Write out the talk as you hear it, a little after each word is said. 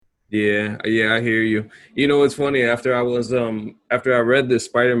Yeah, I hear you. You know, it's funny. After I read this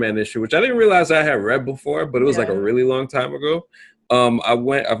Spider-Man issue, which I didn't realize I had read before, but it was like a Yeah. really long time ago.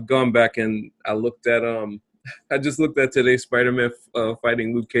 I've gone back and I looked at I just looked at today's Spider-Man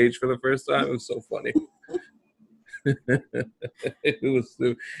fighting Luke Cage for the first time. It was so funny. it was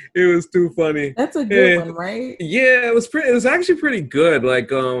too, it was too funny. That's a good Yeah, one, right? yeah, it was pretty. It was actually pretty good.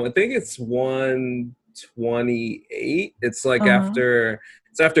 Like, I think it's 128. It's like Uh-huh.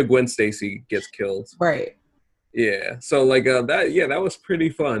 after Gwen Stacy gets killed. Right. Yeah. So like that was pretty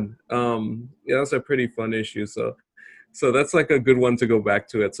fun. Yeah, that's a pretty fun issue. So that's like a good one to go back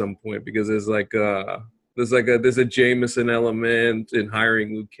to at some point because there's a Jameson element in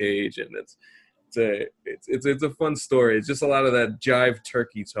hiring Luke Cage, and it's a fun story. It's just a lot of that jive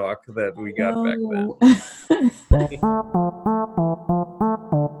turkey talk that we got back then. No.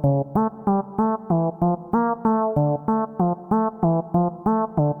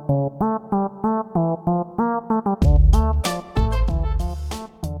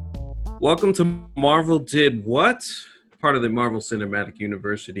 Welcome to Marvel Did What? Part of the Marvel Cinematic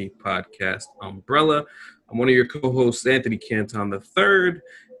University podcast umbrella. I'm one of your co-hosts, Anthony Canton III,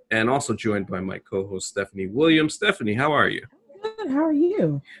 and also joined by my co-host, Stephanie Williams. Stephanie, how are you? Good. How are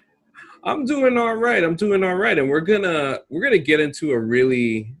you? I'm doing all right. I'm doing all right, and we're gonna get into a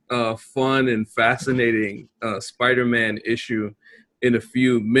really fun and fascinating Spider-Man issue in a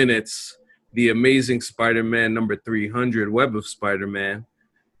few minutes. The Amazing Spider-Man number 300, Web of Spider-Man.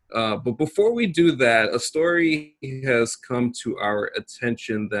 But before we do that, a story has come to our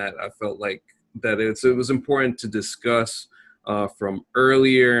attention that I felt like it was important to discuss from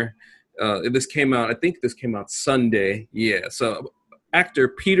earlier. I think this came out Sunday. Yeah. So actor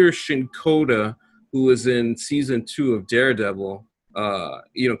Peter Shinkoda, who was in season 2 of Daredevil,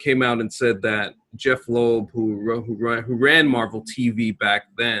 came out and said that Jeff Loeb, who ran Marvel TV back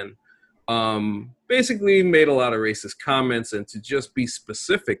then, basically made a lot of racist comments. And to just be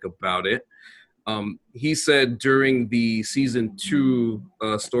specific about it, he said during the season 2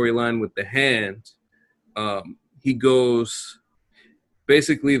 storyline with the Hand, he goes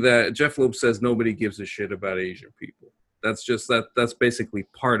basically that Jeff Loeb says nobody gives a shit about Asian people. That's basically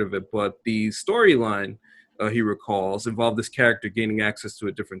part of it. But the storyline, he recalls, involved this character gaining access to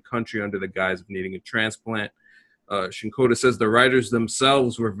a different country under the guise of needing a transplant. Shinkoda says the writers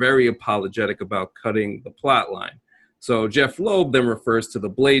themselves were very apologetic about cutting the plot line. So Jeff Loeb then refers to the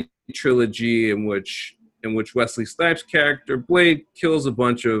Blade trilogy, in which Wesley Snipes' character Blade kills a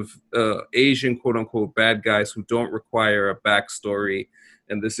bunch of Asian quote unquote bad guys who don't require a backstory.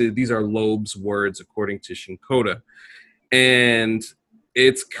 And these are Loeb's words, according to Shinkoda. And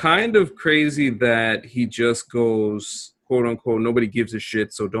it's kind of crazy that he just goes quote unquote nobody gives a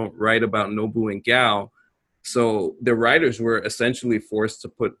shit, so don't write about Nobu and Gao. So the writers were essentially forced to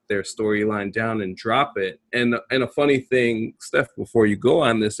put their storyline down and drop it. And a funny thing, Steph, before you go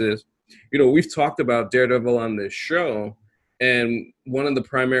on this is, we've talked about Daredevil on this show, and one of the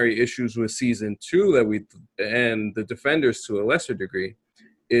primary issues with season 2 and the Defenders to a lesser degree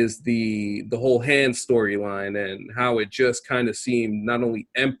is the whole Hand storyline and how it just kind of seemed not only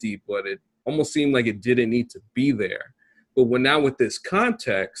empty, but it almost seemed like it didn't need to be there. But now with this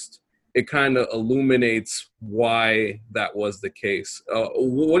context, it kind of illuminates why that was the case.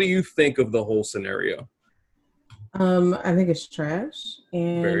 What do you think of the whole scenario? I think it's trash.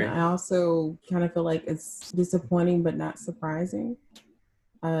 And Very. I also kind of feel like it's disappointing but not surprising.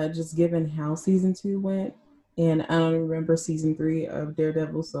 Just given how season 2 went. And I don't remember season 3 of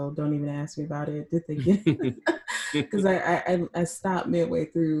Daredevil, so don't even ask me about it. Did they get because I stopped midway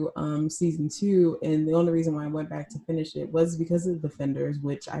through season 2, and the only reason why I went back to finish it was because of Defenders,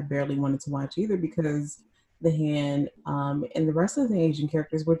 which I barely wanted to watch either because the Hand and the rest of the Asian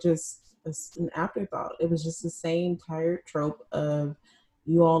characters were just an afterthought. It was just the same tired trope of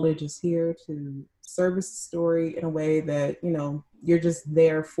you all are just here to service the story in a way that you're just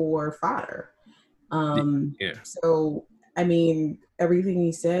there for fodder. Yeah. So I mean, everything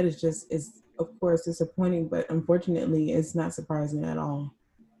he said is of course disappointing, but unfortunately, it's not surprising at all.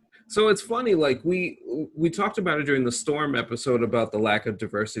 So it's funny, like we talked about it during the Storm episode about the lack of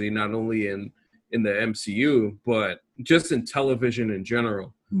diversity, not only in the MCU, but just in television in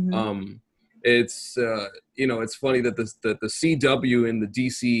general. Mm-hmm. Um, it's funny that the CW and the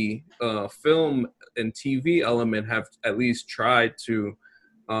DC film and TV element have at least tried to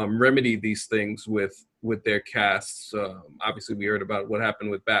remedy these things with their casts. Obviously, we heard about what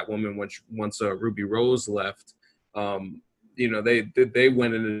happened with Batwoman once Ruby Rose left. They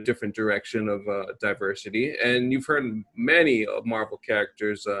went in a different direction of diversity, and you've heard many of Marvel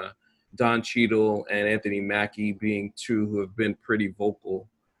characters, Don Cheadle and Anthony Mackie being two who have been pretty vocal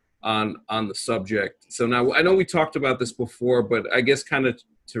on the subject. So now I know we talked about this before, but I guess kind of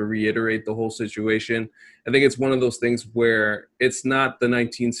to reiterate the whole situation, I think it's one of those things where it's not the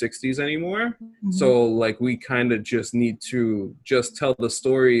 1960s anymore. Mm-hmm. So like we kind of just need to just tell the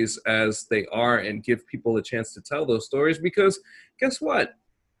stories as they are and give people a chance to tell those stories, because guess what?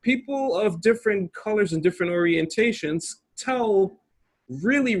 People of different colors and different orientations tell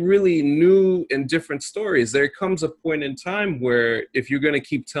really, really new and different stories. There comes a point in time where if you're going to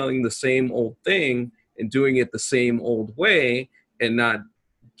keep telling the same old thing and doing it the same old way and not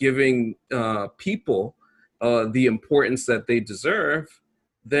giving people the importance that they deserve,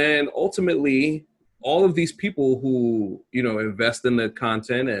 then ultimately all of these people who, you know, invest in the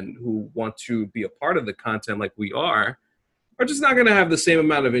content and who want to be a part of the content like we are just not going to have the same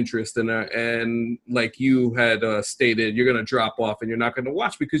amount of interest in it. And like you had stated, you're going to drop off and you're not going to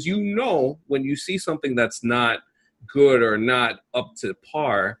watch, because you know when you see something that's not good or not up to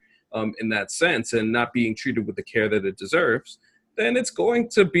par in that sense and not being treated with the care that it deserves, then it's going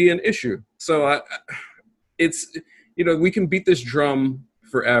to be an issue. So it's, you know, we can beat this drum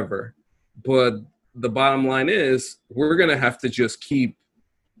forever, but the bottom line is we're going to have to just keep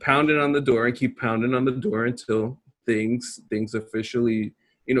pounding on the door and keep pounding on the door until things officially,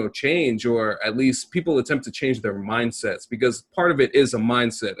 you know, change, or at least people attempt to change their mindsets, because part of it is a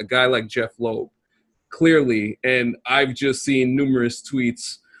mindset. A guy like Jeff Loeb, clearly, and I've just seen numerous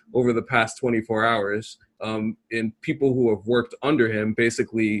tweets over the past 24 hours in people who have worked under him,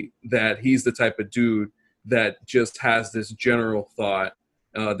 basically that he's the type of dude that just has this general thought,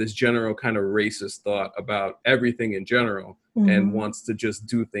 this general kind of racist thought about everything in general, and wants to just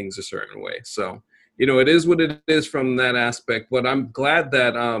do things a certain way. So, you know, it is what it is from that aspect. But I'm glad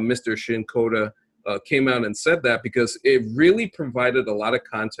that Mr. Shin Koda came out and said that, because it really provided a lot of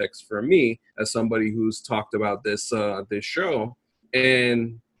context for me as somebody who's talked about this this show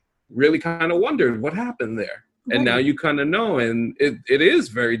and really kind of wondered what happened there. Right. And now you kind of know, and it is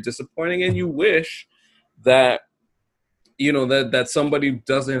very disappointing, and you wish that, you know, that somebody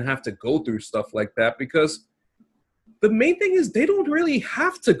doesn't have to go through stuff like that, because the main thing is they don't really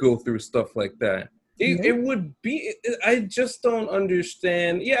have to go through stuff like that. It would be, I just don't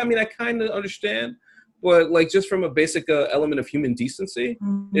understand. Yeah, I mean, I kind of understand, but like just from a basic element of human decency,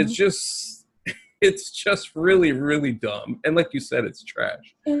 it's just really, really dumb. And like you said, it's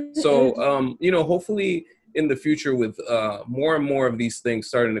trash. So, you know, hopefully in the future with more and more of these things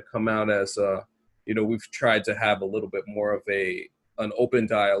starting to come out, as, you know, we've tried to have a little bit more of an open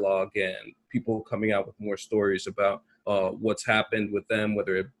dialogue and people coming out with more stories about what's happened with them,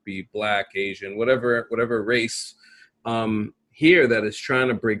 whether it be Black, Asian, whatever race here that is trying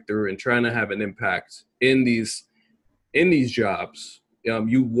to break through and trying to have an impact in these jobs.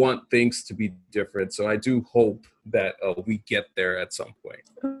 You want things to be different. So I do hope that we get there at some point.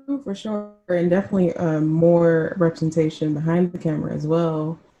 Oh, for sure. And definitely more representation behind the camera as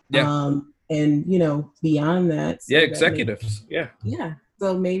well. Yeah. And, you know, beyond that. So executives. Yeah.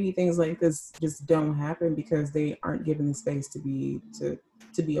 So maybe things like this just don't happen because they aren't given the space to be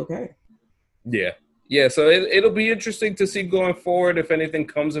okay. Yeah. So it'll be interesting to see going forward if anything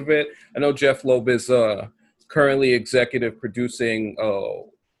comes of it. I know Jeff Loeb is currently executive producing,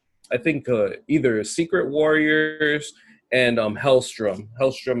 I think either Secret Warriors and Hellstrom.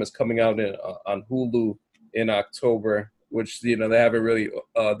 Hellstrom is coming out on Hulu in October, which, you know, they haven't really,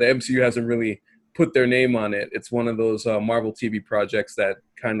 the MCU hasn't really put their name on it. It's one of those Marvel TV projects that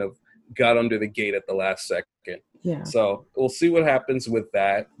kind of got under the gate at the last second. Yeah. So we'll see what happens with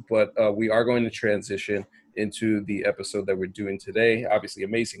that. But we are going to transition into the episode that we're doing today. Obviously,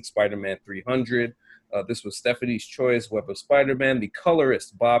 Amazing Spider-Man 300. This was Stephanie's choice, Web of Spider-Man. The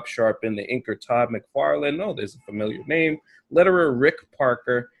colorist, Bob Sharpen. The inker, Todd McFarlane. Oh, there's a familiar name. Letterer, Rick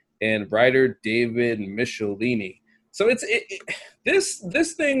Parker. And writer, David Michelinie. So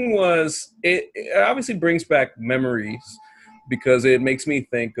this thing was, it obviously brings back memories, because it makes me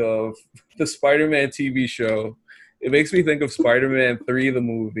think of the Spider-Man TV show. It makes me think of Spider-Man 3, the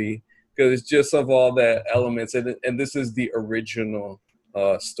movie, because it's just of all the elements. And this is the original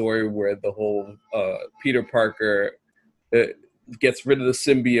story where the whole Peter Parker gets rid of the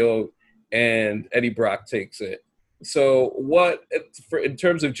symbiote and Eddie Brock takes it. So in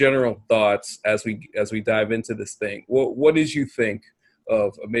terms of general thoughts, as we dive into this thing, what did you think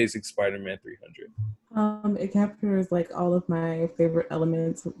of Amazing Spider-Man 300? It captures like all of my favorite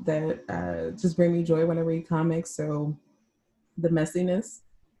elements that just bring me joy when I read comics. So the messiness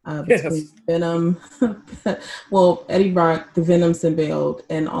between Venom, well, Eddie Brock, the Venom symbiote,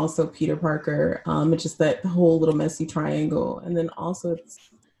 and also Peter Parker. It's just that whole little messy triangle. And then also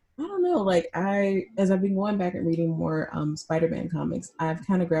I don't know. Like as I've been going back and reading more Spider-Man comics, I've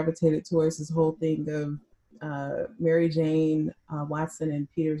kind of gravitated towards this whole thing of Mary Jane, Watson, and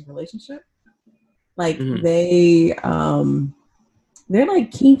Peter's relationship. Like Hmm. they're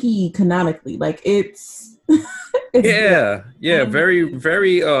like kinky canonically. Like it's it's good. Yeah, yeah, I'm very,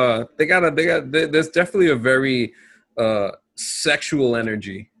 very. There's definitely a very sexual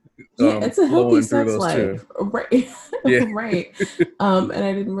energy Yeah, it's a healthy flowing through sex those two. life, right? Yeah. Right. And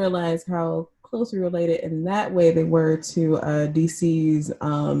I didn't realize how closely related in that way they were to DC's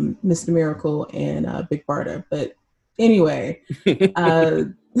Mr. Miracle and Big Barda. But anyway, uh,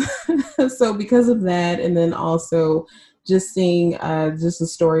 so because of that, and then also just seeing just the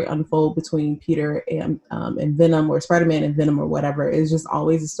story unfold between Peter and Venom, or Spider-Man and Venom, or whatever, is just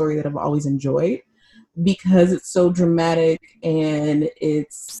always a story that I've always enjoyed because it's so dramatic and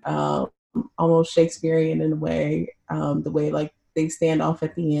it's almost Shakespearean in a way. The way like they stand off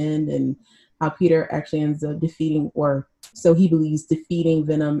at the end, and how Peter actually ends up defeating, or so he believes, defeating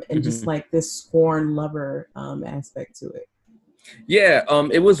Venom, and just Mhm. like this scorn lover aspect to it. Yeah,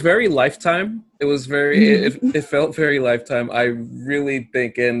 it was very Lifetime. It was very Mm-hmm. it felt very Lifetime. I really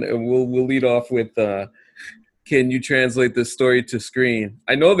think, and we'll lead off with can you translate this story to screen?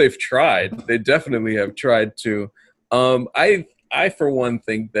 I know they've tried. They definitely have tried to. I for one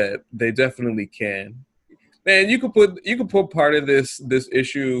think that they definitely can. Man, you could put part of this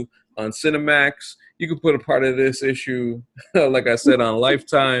issue on Cinemax. You could put a part of this issue, like I said, on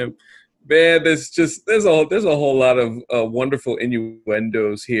Lifetime. Man, there's a whole lot of wonderful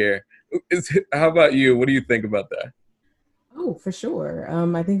innuendos here. How about you? What do you think about that? Oh, for sure.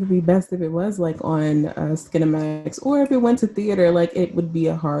 I think it'd be best if it was like on Skinemax, or if it went to theater, like it would be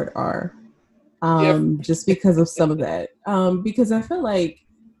a hard R. Yeah. Just because of some of that. Because I feel like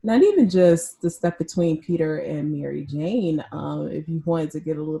not even just the stuff between Peter and Mary Jane. If you wanted to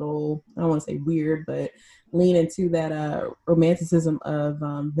get a little, I don't want to say weird, but lean into that romanticism of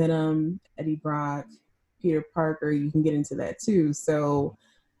Venom, Eddie Brock, Peter Parker, you can get into that too. So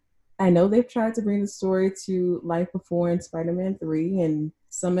I know they've tried to bring the story to life before in Spider-Man 3, and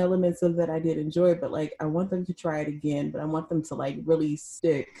some elements of that I did enjoy, but like I want them to try it again, but I want them to like really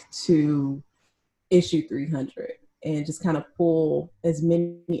stick to issue 300 and just kind of pull as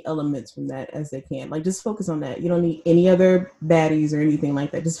many elements from that as they can. Like just focus on that. You don't need any other baddies or anything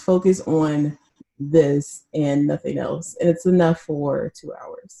like that. Just focus on this and nothing else. And it's enough for 2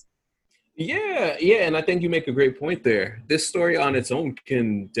 hours. Yeah, yeah, and I think you make a great point there. This story on its own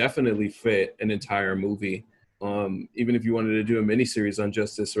can definitely fit an entire movie. Even if you wanted to do a miniseries on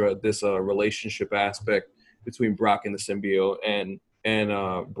just this relationship aspect between Brock and the symbiote,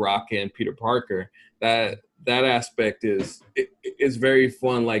 and Brock and Peter Parker, that aspect is very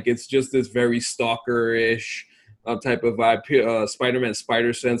fun. Like it's just this very stalker-ish type of vibe. Spider-Man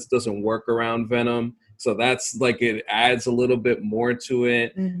Spider Sense doesn't work around Venom, so that's like it adds a little bit more to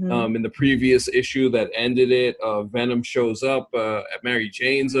it. Mm-hmm. In the previous issue that ended it, Venom shows up at Mary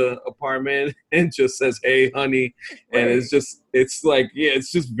Jane's apartment and just says, "Hey, honey," and Right. it's like, yeah,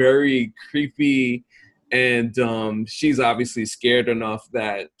 it's just very creepy. And she's obviously scared enough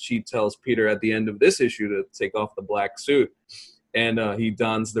that she tells Peter at the end of this issue to take off the black suit, and he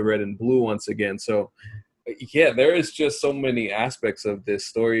dons the red and blue once again. So yeah, there is just so many aspects of this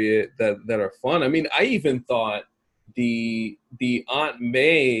story that are fun. I mean, I even thought the Aunt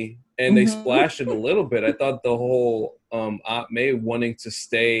May, and they Mm-hmm. splashed it a little bit. I thought the whole Aunt May wanting to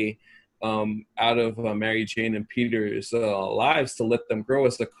stay out of Mary Jane and Peter's lives to let them grow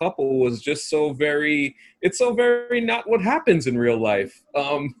as a couple was just so very. It's so very not what happens in real life.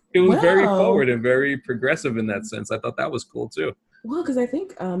 It was very forward Well, and very progressive in that sense. I thought that was cool too. well, because I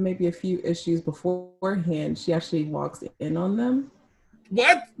think maybe a few issues beforehand, she actually walks in on them.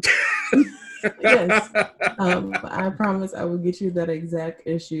 What? Yes. I promise I will get you that exact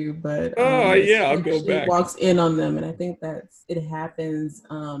issue, but Oh yes, yeah, she I'll go actually back. walks in on them, and I think that's it happens.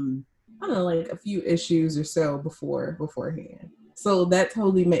 I don't know, like a few issues or so beforehand. So that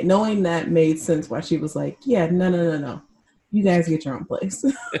totally made knowing that made sense why she was like, yeah, no, no, no, no, you guys get your own place.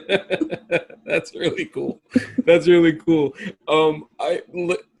 That's really cool. That's really cool. I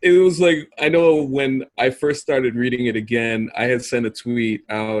it was like I know when I first started reading it again, I had sent a tweet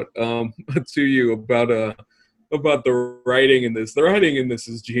out to you about the writing in this. The writing in this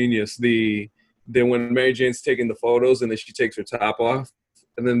is genius. The then when Mary Jane's taking the photos and then she takes her top off,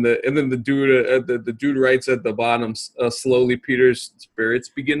 and then the dude the dude writes at the bottom, slowly Peter's spirits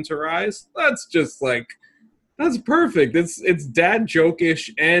begin to rise. That's just like that's perfect. It's dad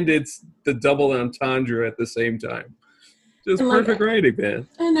jokish and it's the double entendre at the same time. Just And like perfect writing, man.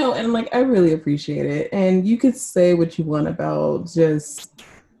 I know, and like I really appreciate it. And you could say what you want about just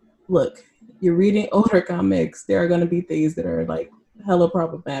look, you're reading older comics, there are going to be things that are like hella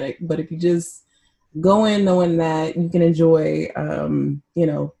problematic. But if you just go in knowing that you can enjoy,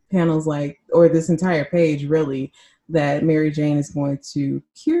 panels like, or this entire page really, that Mary Jane is going to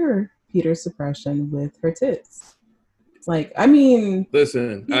cure Peter's suppression with her tits. Like, I mean,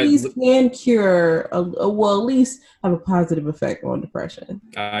 listen, these can cure, well, at least have a positive effect on depression.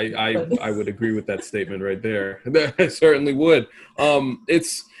 I would agree with that statement right there. I certainly would.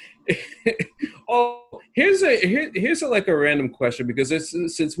 It's oh, here's a like a random question, because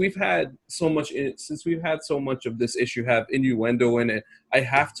since we've had so much of this issue have innuendo in it, I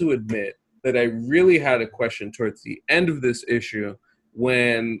have to admit that I really had a question towards the end of this issue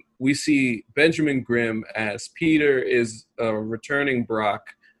when we see Benjamin Grimm as Peter is returning Brock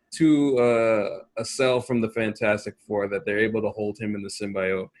to a cell from the Fantastic Four, that they're able to hold him in the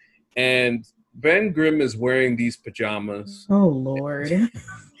symbiote. And Ben Grimm is wearing these pajamas. Oh, Lord.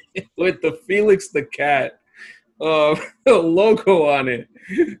 With the Felix the Cat logo on it.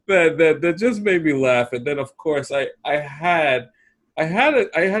 That just made me laugh. And then, of course, I had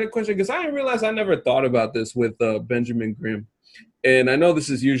a question, because I didn't realize, I never thought about this with Benjamin Grimm. And I know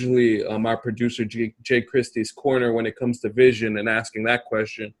this is usually our producer, Jay Christie's corner when it comes to Vision and asking that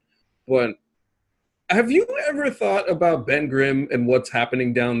question. But have you ever thought about Ben Grimm and what's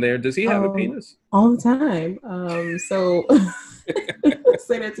happening down there? Does he have a penis? All the time. So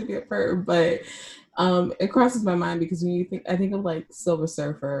say that to be a perv, but it crosses my mind, because when I think of like Silver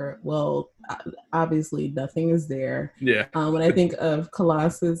Surfer, well, obviously nothing is there. Yeah. When I think of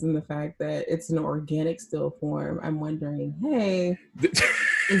Colossus and the fact that it's an organic still form, I'm wondering, hey,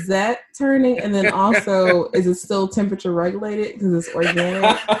 is that turning? And then also, is it still temperature regulated because it's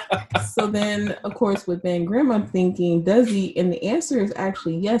organic? So then, of course, with Ben Grimm, I'm thinking, does he? And the answer is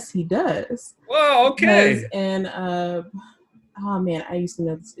actually yes, he does. Whoa, okay. Oh man, I used to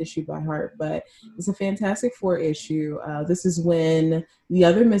know this issue by heart, but it's a Fantastic Four issue. This is when the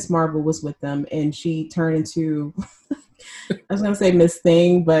other Miss Marvel was with them, and she turned into, I was going to say Miss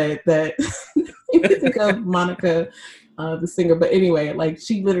Thing, but that you think of Monica, the singer. But anyway, like,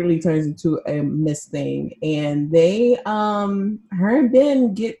 she literally turns into a Miss Thing, and they, her and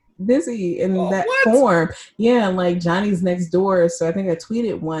Ben get busy in that form. Yeah, like Johnny's next door. So I think I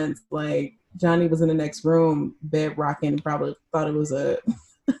tweeted once, like, Johnny was in the next room, bed rocking, probably thought it was a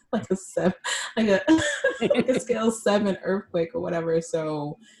like a scale 7 earthquake or whatever.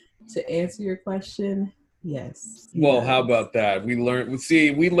 So to answer your question, yes. Well, how about that? We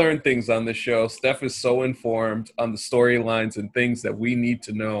learn things on the show. Steph is so informed on the storylines and things that we need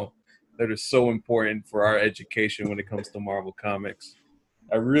to know that are so important for our education when it comes to Marvel Comics.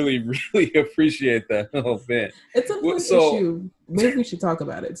 I really, really appreciate that. Oh, man. It's a fun issue. Maybe we should talk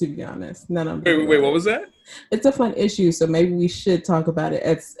about it, to be honest. Wait, what was that? It's a fun issue, so maybe we should talk about it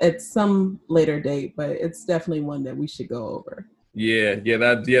at some later date, but it's definitely one that we should go over. Yeah,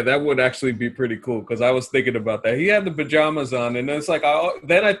 that would actually be pretty cool, because I was thinking about that. He had the pajamas on, and it's like,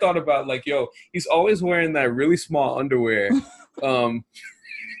 then I thought about, like, yo, he's always wearing that really small underwear.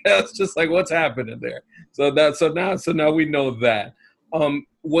 It's just like, what's happening there? So now we know that.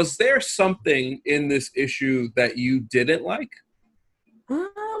 Was there something in this issue that you didn't like?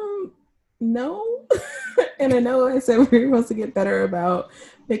 No. And I know I said we were supposed to get better about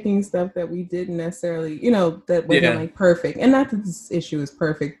picking stuff that we didn't necessarily, that wasn't like perfect. And not that this issue is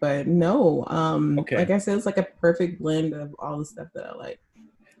perfect, but no. Okay. Like I said, it's like a perfect blend of all the stuff that I like.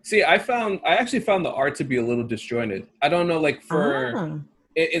 See, I actually found the art to be a little disjointed. I don't know, like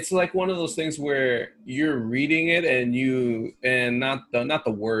it's like one of those things where you're reading it and not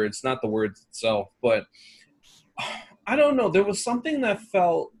the words itself, but I don't know. There was something that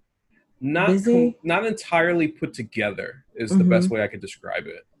felt not entirely put together is the best way I could describe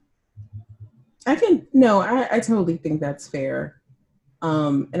it. I totally think that's fair.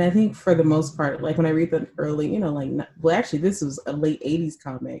 And I think for the most part, like when I read the early, actually this was a late 80s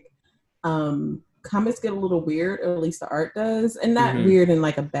comic. Comics get a little weird, or at least the art does, and not weird in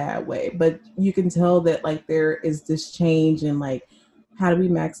like a bad way, but you can tell that like there is this change in like how do we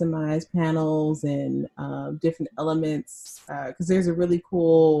maximize panels and different elements, because there's a really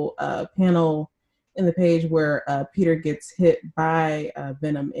cool panel in the page where Peter gets hit by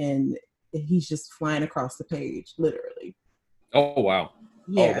Venom and he's just flying across the page, literally. Oh, wow.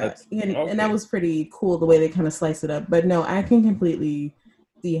 Yeah, and that was pretty cool the way they kind of slice it up. But no, I can completely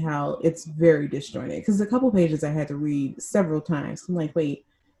see how it's very disjointed, because a couple pages I had to read several times. I'm like, wait,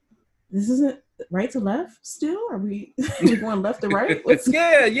 this isn't right to left still? Are we going left to right?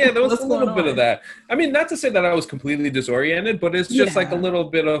 Yeah, there was a little bit of that. I mean, not to say that I was completely disoriented, but it's just like a little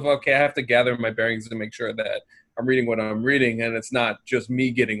bit of, okay, I have to gather my bearings and make sure that I'm reading what I'm reading, and it's not just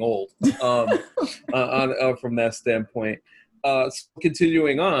me getting old. From that standpoint. So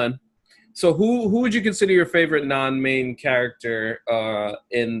continuing on, so who would you consider your favorite non-main character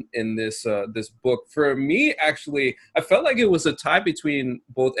in this book? For me, actually, I felt like it was a tie between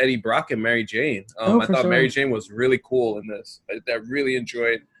both Eddie Brock and Mary Jane. Oh, I for thought Mary sure. Jane was really cool in this. I really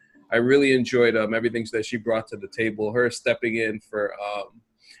enjoyed everything that she brought to the table. Her stepping in for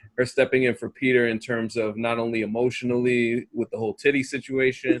Peter in terms of not only emotionally with the whole titty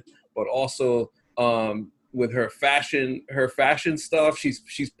situation, but also with her fashion stuff.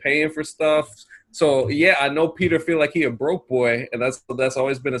 She's paying for stuff. So yeah, I know Peter feel like he a broke boy, and that's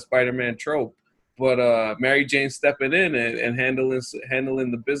always been a Spider-Man trope. But Mary Jane stepping in and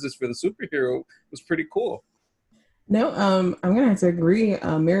handling the business for the superhero was pretty cool. No, I'm gonna have to agree.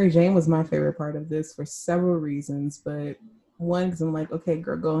 Mary Jane was my favorite part of this for several reasons, but one, because I'm like, okay,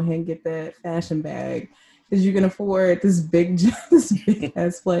 girl, go ahead and get that fashion bag because you can afford this big, this big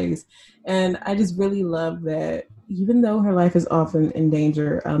ass place, and I just really love that. Even though her life is often in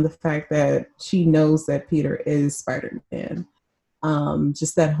danger, the fact that she knows that Peter is Spider Man,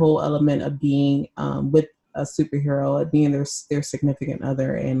 just that whole element of being with a superhero, being their significant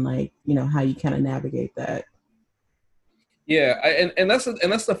other, and like how you kind of navigate that. Yeah, and that's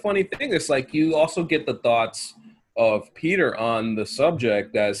the funny thing. It's like you also get the thoughts of Peter on the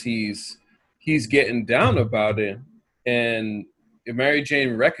subject as he's getting down about it, and Mary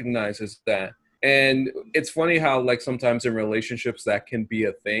Jane recognizes that. And it's funny how like sometimes in relationships that can be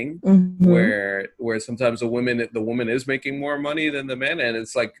a thing Mm-hmm. where sometimes the woman is making more money than the man, and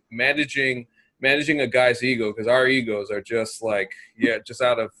it's like managing a guy's ego because our egos are just like yeah, just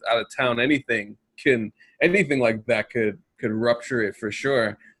out of town. Anything like that could rupture it for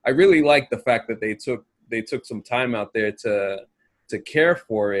sure. I really like the fact that they took some time out there to care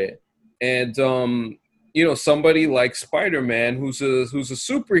for it, and somebody like Spider-Man who's a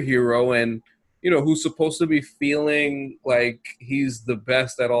superhero and who's supposed to be feeling like he's the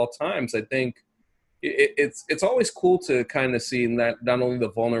best at all times. I think it's always cool to kind of see that not only the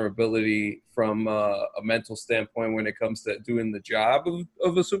vulnerability from a mental standpoint when it comes to doing the job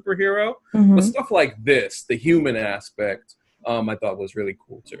of a superhero, but Mm-hmm. stuff like this, the human aspect, I thought was really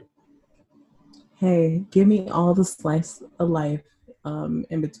cool too. Hey, give me all the slice of life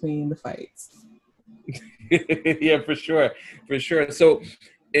in between the fights. Yeah, for sure. So,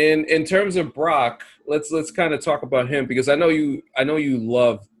 in terms of Brock, let's kind of talk about him because I know you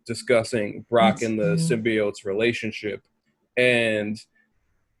love discussing I Brock and the do. symbiotes relationship, and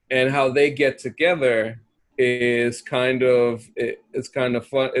how they get together it's kind of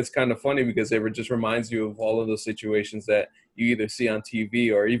fun. It's kind of funny because just reminds you of all of those situations that you either see on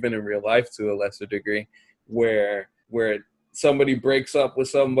TV or even in real life to a lesser degree, where somebody breaks up with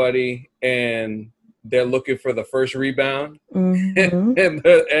somebody and they're looking for the first rebound, Mm-hmm.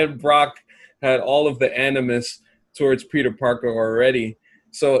 and Brock had all of the animus towards Peter Parker already.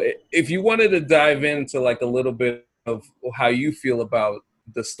 So if you wanted to dive into like a little bit of how you feel about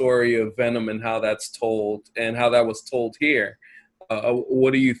the story of Venom and how that's told and how that was told here,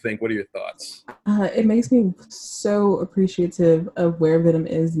 what do you think? What are your thoughts? It makes me so appreciative of where Venom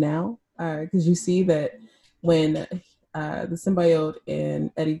is now, because you see that when the symbiote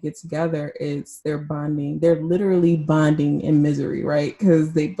and Eddie get together, it's they're bonding. They're literally bonding in misery, right?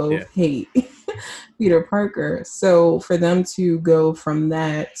 Because they Yeah. both hate Peter Parker. So for them to go from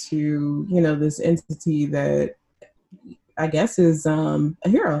that to this entity that I guess is a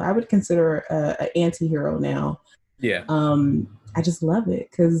hero, I would consider an anti-hero now. Yeah. I just love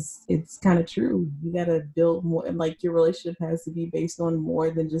it because it's kind of true. You got to build more, and like your relationship has to be based on more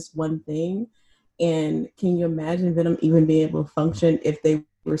than just one thing. And can you imagine Venom even being able to function if they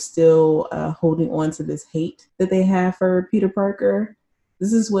were still holding on to this hate that they have for Peter Parker?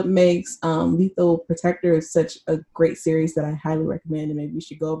 This is what makes Lethal Protector such a great series that I highly recommend, and maybe we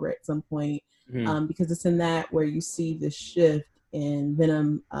should go over it at some point Mhm. because it's in that where you see the shift in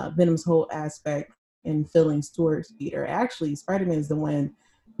Venom's whole aspect and feelings towards Peter. Actually, Spider-Man is the one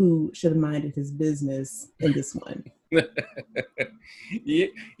who should have minded his business in this one. Yeah,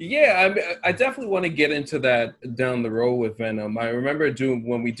 yeah. I definitely want to get into that down the road with Venom. I remember doing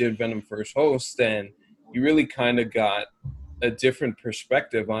when we did Venom First Host, and you really kind of got a different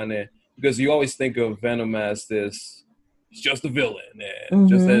perspective on it because you always think of Venom as this, it's just a villain, and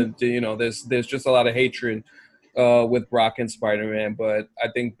just Mm-hmm. that there's just a lot of hatred with Brock and Spider-Man. But I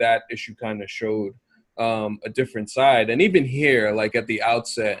think that issue kind of showed a different side, and even here, like at the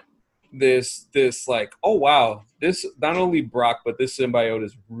outset, this like, oh wow, this not only Brock but this symbiote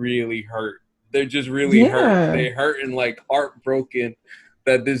is really hurt. They're just really hurt. Yeah. They hurt and like heartbroken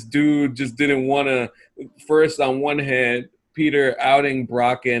that this dude just didn't want to. First, on one hand, Peter outing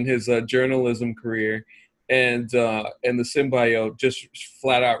Brock and his journalism career, and the symbiote just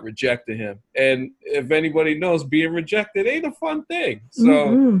flat out rejected him. And if anybody knows, being rejected ain't a fun thing.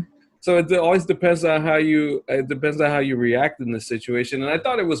 Mm-mm. So it always depends on how you react in this situation. And I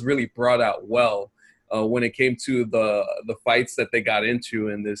thought it was really brought out well when it came to the fights that they got into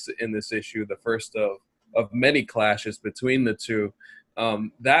in this issue, the first of many clashes between the two.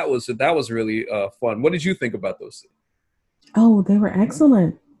 That was really fun. What did you think about those? Oh, they were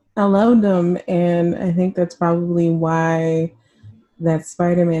excellent. I loved them, and I think that's probably why that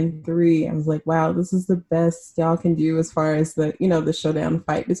Spider-Man 3, I was like, wow, this is the best y'all can do as far as the showdown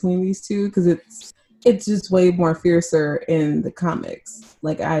fight between these two, because it's just way more fiercer in the comics.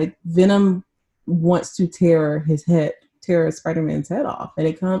 Like Venom wants to tear Spider-Man's head off, and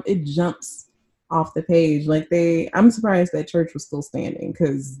it jumps off the page. Like I'm surprised that church was still standing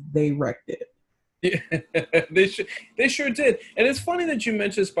because they wrecked it. Yeah, they sure did. And it's funny that you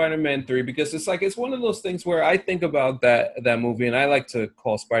mentioned Spider-Man 3 because it's one of those things where I think about that movie, and I like to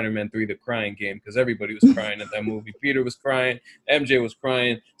call Spider-Man 3 the crying game because everybody was crying at that movie. Peter was crying, MJ was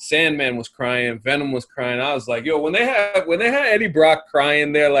crying, Sandman was crying, Venom was crying. I was like, yo, when they had Eddie Brock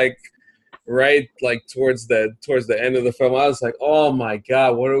crying there, like right like towards the end of the film, I was like, oh my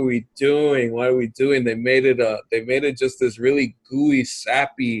god, what are we doing? They made it just this really gooey,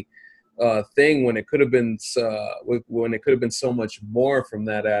 sappy thing when it could have been so much more from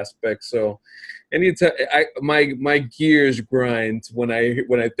that aspect. So my gears grind when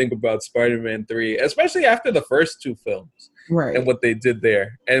I think about Spider-Man 3, especially after the first two films, right? And what they did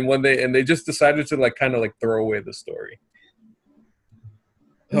there, and when they just decided to kind of throw away the story.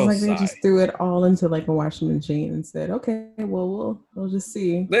 It's they just threw it all into a washing machine and said, "Okay, well, we'll just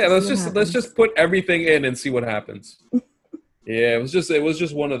see." Yeah, let's just put everything in and see what happens. Yeah, it was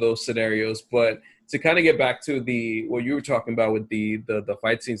just one of those scenarios. But to kind of get back to what you were talking about with the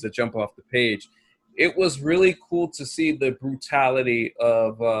fight scenes that jump off the page, it was really cool to see the brutality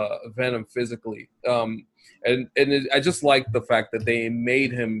of Venom physically. I just like the fact that they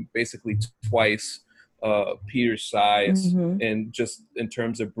made him basically twice Peter's size, and just in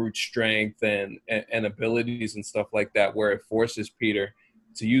terms of brute strength and abilities and stuff like that, where it forces Peter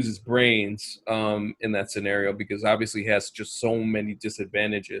to use his brains in that scenario, because obviously he has just so many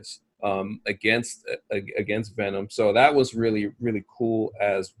disadvantages against Venom. So that was really, really cool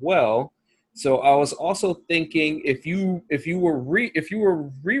as well. So I was also thinking, if you were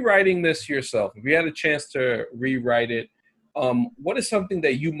rewriting this yourself, if you had a chance to rewrite it, what is something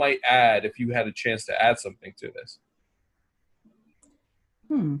that you might add if you had a chance to add something to this?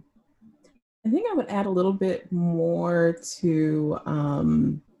 I think I would add a little bit more to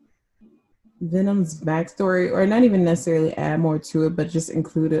Venom's backstory, or not even necessarily add more to it, but just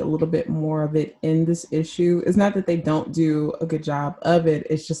include a little bit more of it in this issue. It's not that they don't do a good job of it.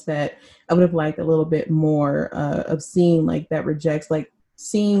 It's just that I would have liked a little bit more of seeing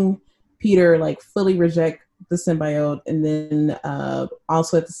seeing Peter fully reject the symbiote, and then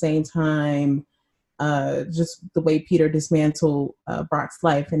also at the same time just the way Peter dismantled Brock's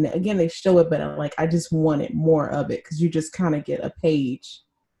life. And again, they show it, but I just wanted more of it, because you just kind of get a page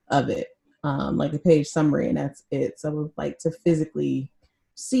of it, like a page summary, and that's it. So I would like to physically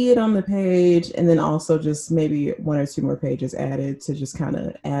see it on the page, and then also just maybe one or two more pages added to just kind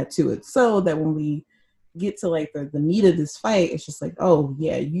of add to it, so that when we get to the meat of this fight, it's just oh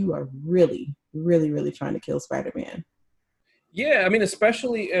yeah, you are really, really, really trying to kill Spider-Man. Yeah, I mean,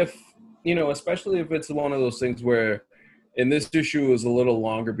 especially if it's one of those things where in this issue it was a little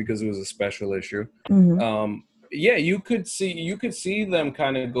longer because it was a special issue. Yeah, you could see them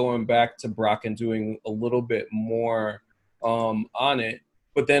kind of going back to Brock and doing a little bit more on it.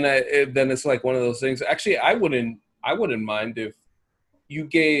 But then it's one of those things. Actually, I wouldn't mind if you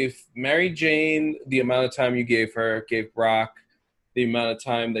gave Mary Jane the amount of time you gave Brock the amount of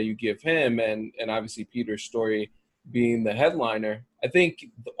time that you give him, and obviously Peter's story being the headliner. I think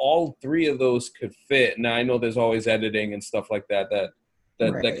all three of those could fit. Now I know there's always editing and stuff like that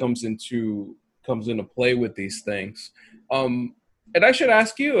right. that comes into play with these things. And I should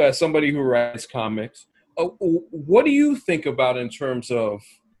ask you, as somebody who writes comics, what do you think about in terms of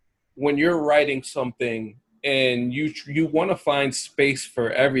when you're writing something and you want to find space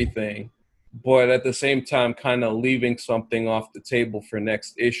for everything, but at the same time kind of leaving something off the table for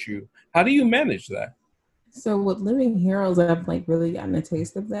next issue? How do you manage that? So with Living Heroes, I've really gotten a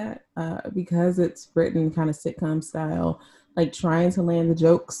taste of that because it's written kind of sitcom style. Trying to land the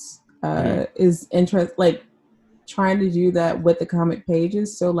jokes is trying to do that with the comic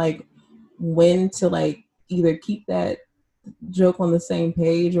pages. So when to either keep that joke on the same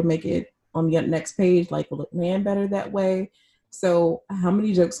page or make it on the next page, like, will it land better that way? So how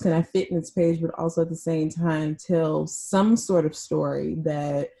many jokes can I fit in this page, but also at the same time tell some sort of story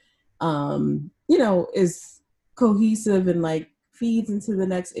that, is cohesive and like feeds into the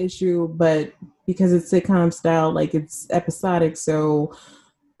next issue, but because it's sitcom style, like it's episodic. So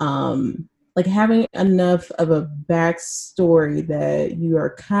like having enough of a backstory that you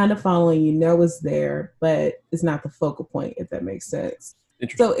are kind of following, is there, but it's not the focal point, if that makes sense.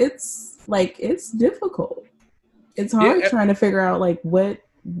 So Interesting. it's difficult. It's hard Yeah. trying to figure out like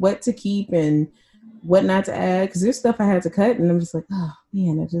what to keep and what not to add, because there's stuff I had to cut, and I'm just like, oh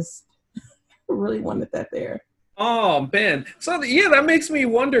man, I just really wanted that there. Oh man. So yeah, that makes me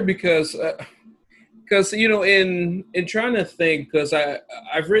wonder because in trying to think, because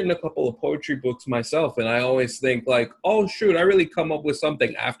I've written a couple of poetry books myself, and I always think like, oh shoot, I really come up with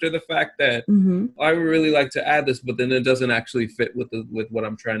something after the fact that Mm-hmm. I would really like to add this, but then it doesn't actually fit with what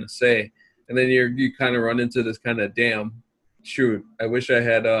I'm trying to say, and then you kind of run into this kind of, damn, shoot, I wish I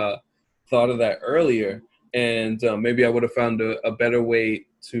had thought of that earlier, and maybe I would have found a better way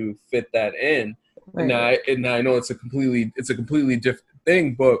to fit that in. Right. And now I know it's a completely different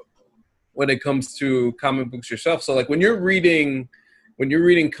thing, but when it comes to comic books yourself. So like when you're reading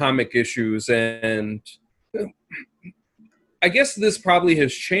comic issues, and I guess this probably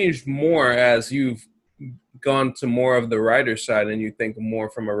has changed more as you've gone to more of the writer's side and you think more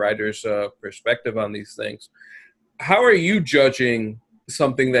from a writer's perspective on these things. How are you judging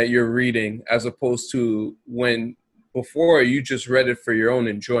something that you're reading as opposed to when before you just read it for your own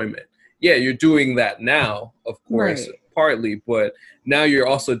enjoyment? Yeah, you're doing that now, of course, Right. partly, but now you're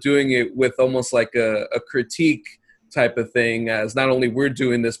also doing it with almost like a critique type of thing, as not only we're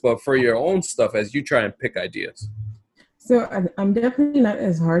doing this, but for your own stuff as you try and pick ideas. So I'm definitely not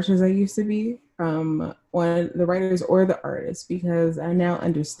as harsh as I used to be on the writers or the artists, because I now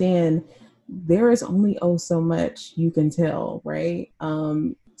understand there is only so much you can tell, right?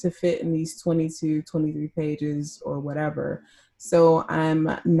 To fit in these 22, 23 pages or whatever. So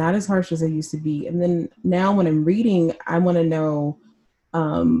I'm not as harsh as I used to be. And then now when I'm reading, I want to know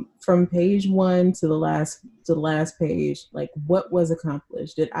from page one to the last page, like what was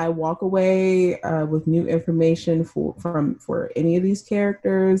accomplished. Did I walk away with new information for any of these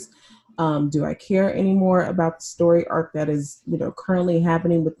characters? Do I care anymore about the story arc that is currently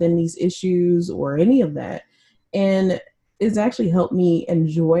happening within these issues or any of that? And it's actually helped me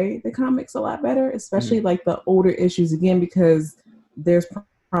enjoy the comics a lot better, especially like the older issues again, because there's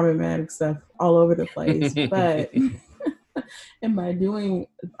problematic stuff all over the place. But and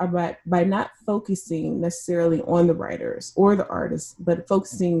by not focusing necessarily on the writers or the artists, but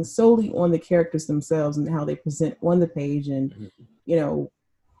focusing solely on the characters themselves and how they present on the page, and you know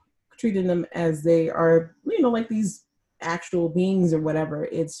treating them as they are, like these actual beings or whatever,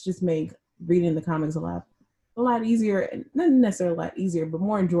 it's just made reading the comics a lot easier, and not necessarily a lot easier, but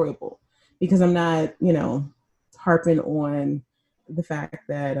more enjoyable, because I'm not harping on the fact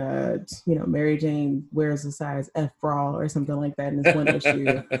that Mary Jane wears a size F bra or something like that in this one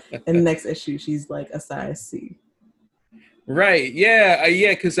issue, and the next issue she's like a size C. Right. Yeah.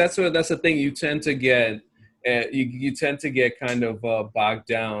 Yeah. Because that's the thing. You tend to get you tend to get kind of bogged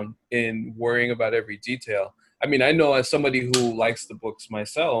down in worrying about every detail. I mean, I know as somebody who likes the books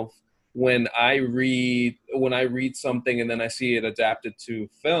myself, when I read something and then I see it adapted to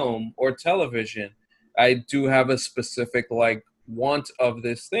film or television, I do have a specific like want of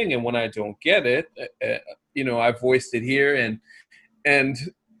this thing, and when I don't get it, I voiced it here, and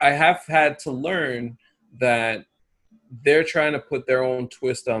I have had to learn that they're trying to put their own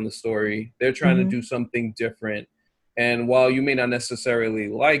twist on the story. They're trying to Mm-hmm. do something different. And while you may not necessarily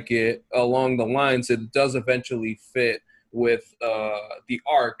like it, along the lines, it does eventually fit with the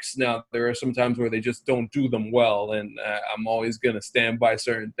arcs. Now, there are some times where they just don't do them well, and I'm always going to stand by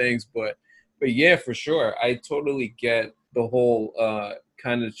certain things. But yeah, for sure, I totally get the whole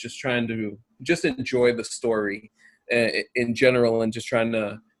kind of just trying to just enjoy the story in general, and just trying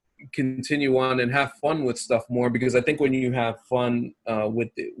to continue on and have fun with stuff more, because I think when you have fun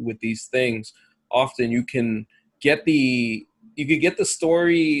with these things, often you could get the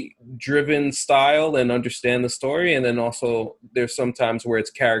story driven style and understand the story, and then also there's sometimes where it's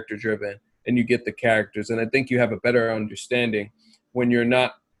character driven and you get the characters, and I think you have a better understanding when you're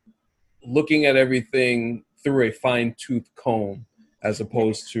not looking at everything through a fine tooth comb, as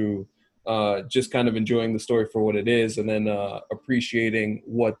opposed to just kind of enjoying the story for what it is, and then appreciating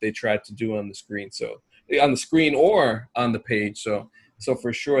what they tried to do on the screen. So on the screen or on the page. So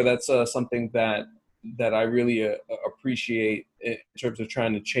for sure, that's something that I really appreciate in terms of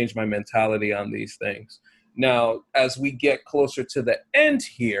trying to change my mentality on these things. Now, as we get closer to the end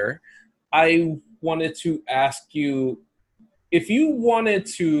here, I wanted to ask you, if you wanted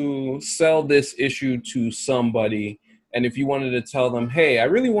to sell this issue to somebody, and if you wanted to tell them, hey, I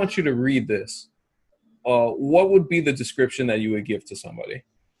really want you to read this, what would be the description that you would give to somebody?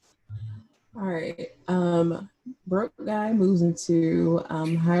 All right. Broke guy moves into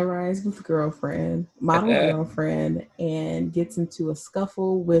high rise with girlfriend, model girlfriend, and gets into a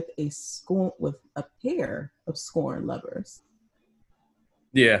scuffle with a pair of scorn lovers.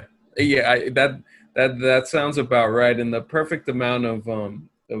 Yeah, yeah, that sounds about right, and the perfect amount of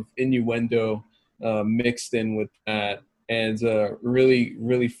innuendo mixed in with that, and really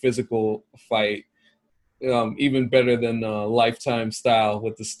really physical fight, even better than Lifetime style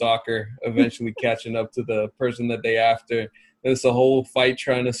with the stalker eventually catching up to the person that they after. It's a whole fight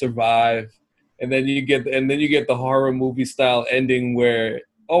trying to survive, and then you get the horror movie style ending where,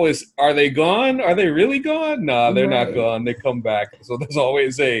 oh, are they gone? Are they really gone? Nah, they're not Right. gone. They come back. So there's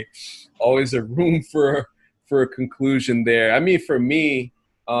always a room for a conclusion there. I mean, for me,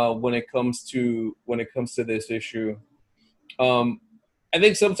 when it comes to this issue, um, I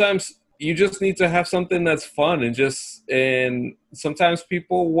think sometimes you just need to have something that's fun, and sometimes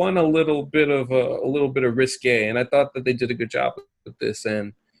people want a little bit of risque, and I thought that they did a good job with this,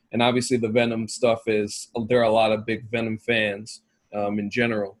 and obviously the Venom stuff there are a lot of big Venom fans in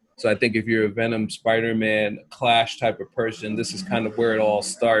general. So I think if you're a Venom Spider-Man Clash type of person, this is kind of where it all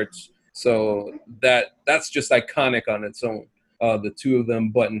starts. So that's just iconic on its own. The two of them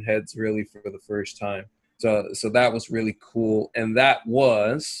button heads really for the first time. So that was really cool. And that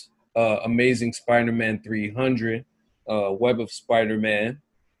was Amazing Spider-Man 300, Web of Spider-Man.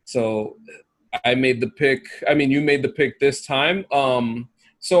 So I made the pick. I mean, you made the pick this time.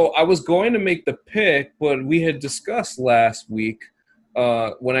 So I was going to make the pick, but we had discussed last week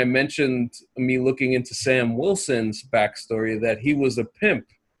when I mentioned me looking into Sam Wilson's backstory that he was a pimp.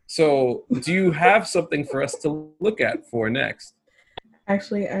 So do you have something for us to look at for next?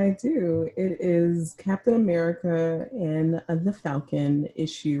 Actually, I do. It is Captain America and the Falcon,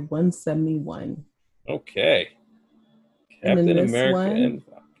 issue 171. Okay. And in Captain this America one, and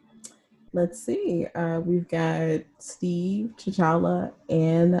let's see, we've got Steve, T'Challa,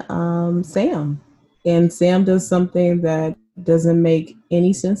 and Sam. And Sam does something that doesn't make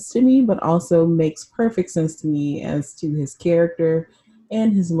any sense to me, but also makes perfect sense to me as to his character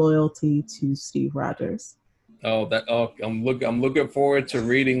and his loyalty to Steve Rogers. I'm looking forward to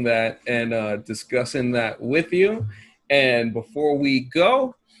reading that and discussing that with you. And before we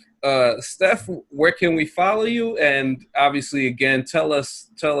go, Steph, where can we follow you? And obviously, again, tell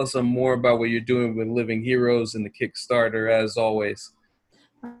us some more about what you're doing with Living Heroes and the Kickstarter, as always.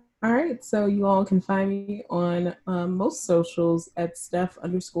 All right, so you all can find me on most socials at Steph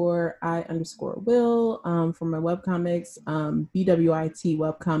underscore I underscore Will for my webcomics, BWIT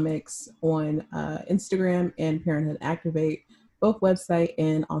webcomics on Instagram and Parenthood Activate, both website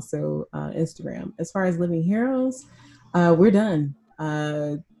and also Instagram. As far as Living Heroes, we're done.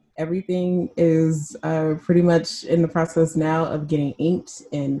 Everything is pretty much in the process now of getting inked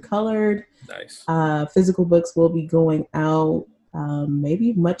and colored. Nice. Physical books will be going out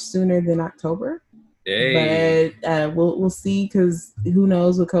maybe much sooner than October. Hey. But we'll see because who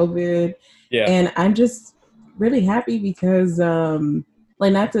knows with COVID. Yeah. And I'm just really happy because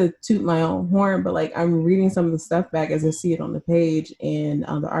like not to toot my own horn, but like I'm reading some of the stuff back as I see it on the page, and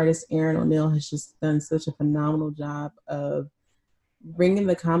the artist Erin O'Neill has just done such a phenomenal job of bringing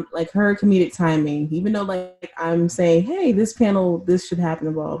like her comedic timing, even though like I'm saying, hey, this panel, this should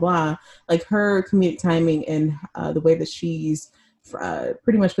happen, blah blah blah. Like her comedic timing and the way that she's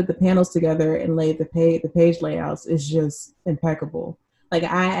pretty much put the panels together and laid the page layouts is just impeccable. Like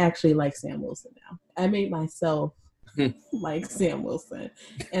I actually like Sam Wilson now. I made myself like Sam Wilson,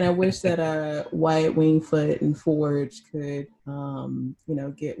 and I wish that Wyatt Wingfoot and Forge could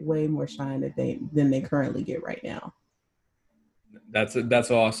get way more shine than they currently get right now.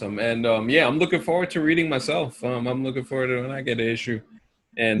 That's awesome, and yeah, I'm looking forward to reading myself. I'm looking forward to when I get an issue,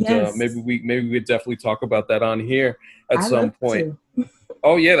 and Yes, maybe we could definitely talk about that on here at I some love point. to.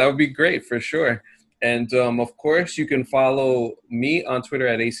 Oh yeah, that would be great for sure. And of course, you can follow me on Twitter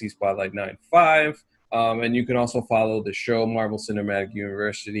at ACSpotlight95, and you can also follow the show Marvel Cinematic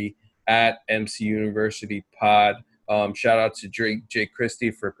University at MC University Pod. Shout out to Jay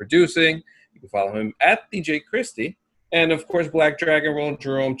Christie for producing. You can follow him at DJ Christie. And of course, Black Dragon Roll,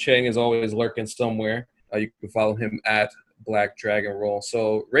 Jerome Chang is always lurking somewhere. You can follow him at Black Dragon Roll.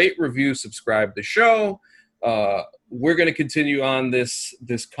 So rate, review, subscribe the show. We're going to continue on this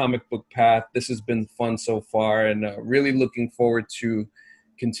comic book path. This has been fun so far, and really looking forward to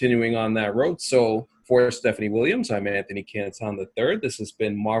continuing on that road. So For Stephanie Williams, I'm Anthony Canton III. This has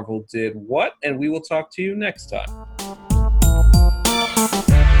been Marvel Did What, and we will talk to you next time.